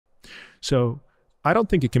So I don't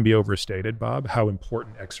think it can be overstated, Bob, how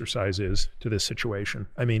important exercise is to this situation.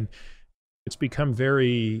 I mean, it's become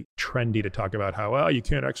very trendy to talk about how, well, you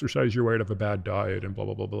can't exercise your way out of a bad diet and blah,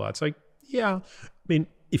 blah, blah, blah. It's like, yeah, I mean,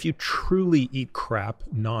 if you truly eat crap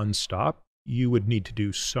nonstop, you would need to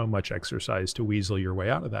do so much exercise to weasel your way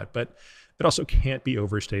out of that. But it also can't be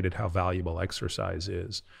overstated how valuable exercise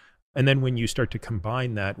is. And then when you start to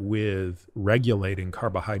combine that with regulating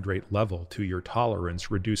carbohydrate level to your tolerance,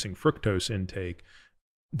 reducing fructose intake,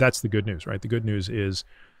 that's the good news, right? The good news is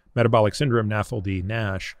metabolic syndrome, NAFLD,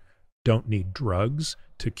 NASH, don't need drugs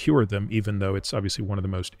to cure them, even though it's obviously one of the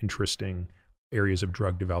most interesting areas of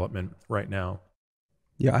drug development right now.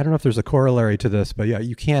 Yeah, I don't know if there's a corollary to this, but yeah,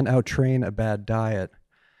 you can't outtrain a bad diet.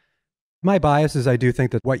 My bias is I do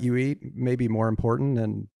think that what you eat may be more important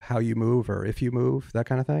than how you move or if you move, that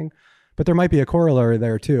kind of thing. But there might be a corollary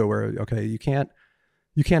there too, where, okay, you can't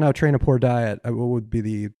outtrain a poor diet. What would be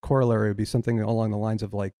the corollary? Would be something along the lines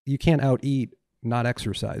of like, you can't out-eat not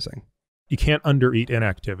exercising. You can't under-eat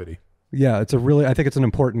inactivity. Yeah, I think it's an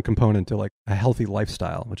important component to like a healthy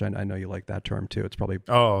lifestyle, which I know you like that term too. It's probably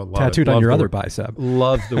tattooed on your other bicep.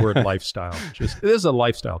 Love the word lifestyle. This is a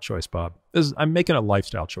lifestyle choice, Bob. I'm making a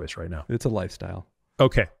lifestyle choice right now. It's a lifestyle.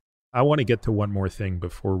 Okay. I want to get to one more thing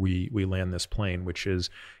before we land this plane, which is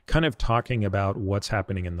kind of talking about what's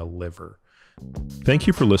happening in the liver. Thank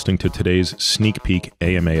you for listening to today's sneak peek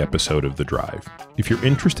AMA episode of The Drive. If you're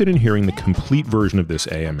interested in hearing the complete version of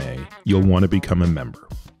this AMA, you'll want to become a member.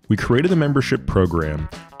 We created the membership program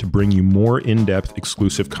to bring you more in-depth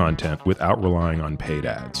exclusive content without relying on paid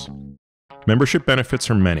ads. Membership benefits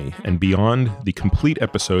are many, and beyond the complete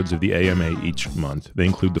episodes of the AMA each month, they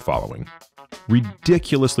include the following: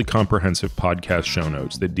 ridiculously comprehensive podcast show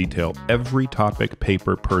notes that detail every topic,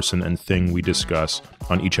 paper, person, and thing we discuss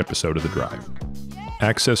on each episode of The Drive.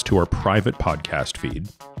 Access to our private podcast feed.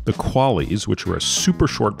 The Qualies, which are a super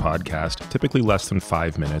short podcast, typically less than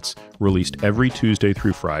 5 minutes, released every Tuesday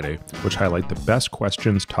through Friday, which highlight the best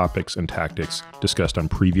questions, topics, and tactics discussed on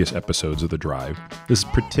previous episodes of The Drive. This is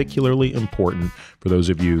particularly important for those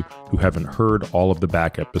of you who haven't heard all of the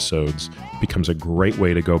back episodes. It becomes a great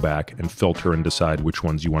way to go back and filter and decide which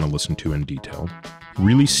ones you want to listen to in detail.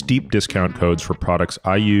 Really steep discount codes for products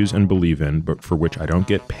I use and believe in, but for which I don't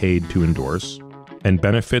get paid to endorse, and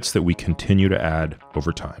benefits that we continue to add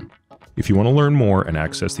over time. If you want to learn more and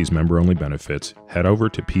access these member-only benefits, head over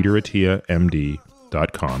to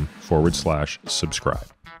peterattiamd.com/subscribe.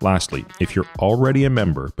 Lastly, if you're already a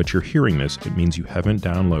member, but you're hearing this, it means you haven't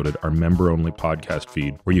downloaded our member-only podcast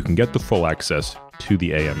feed where you can get the full access to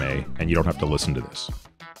the AMA and you don't have to listen to this.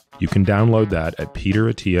 You can download that at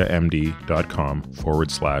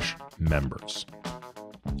peterattiamd.com/members.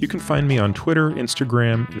 You can find me on Twitter,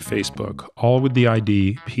 Instagram, and Facebook, all with the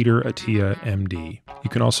ID Peter Attia MD.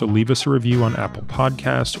 You can also leave us a review on Apple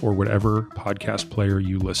Podcasts or whatever podcast player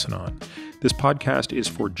you listen on. This podcast is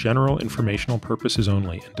for general informational purposes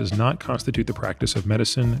only and does not constitute the practice of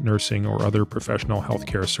medicine, nursing, or other professional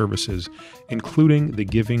healthcare services, including the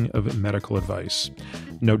giving of medical advice.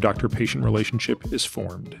 No doctor-patient relationship is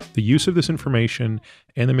formed. The use of this information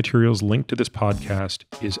and the materials linked to this podcast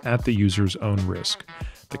is at the user's own risk.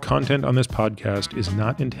 The content on this podcast is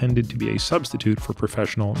not intended to be a substitute for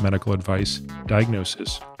professional medical advice,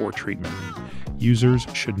 diagnosis, or treatment. Users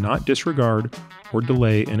should not disregard or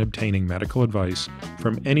delay in obtaining medical advice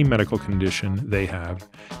from any medical condition they have,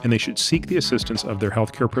 and they should seek the assistance of their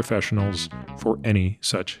healthcare professionals for any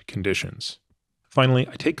such conditions. Finally,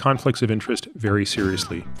 I take conflicts of interest very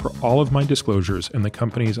seriously. For all of my disclosures and the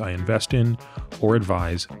companies I invest in or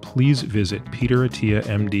advise, please visit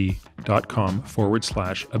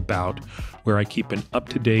peterattiamd.com/about, where I keep an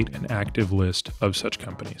up-to-date and active list of such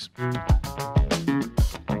companies.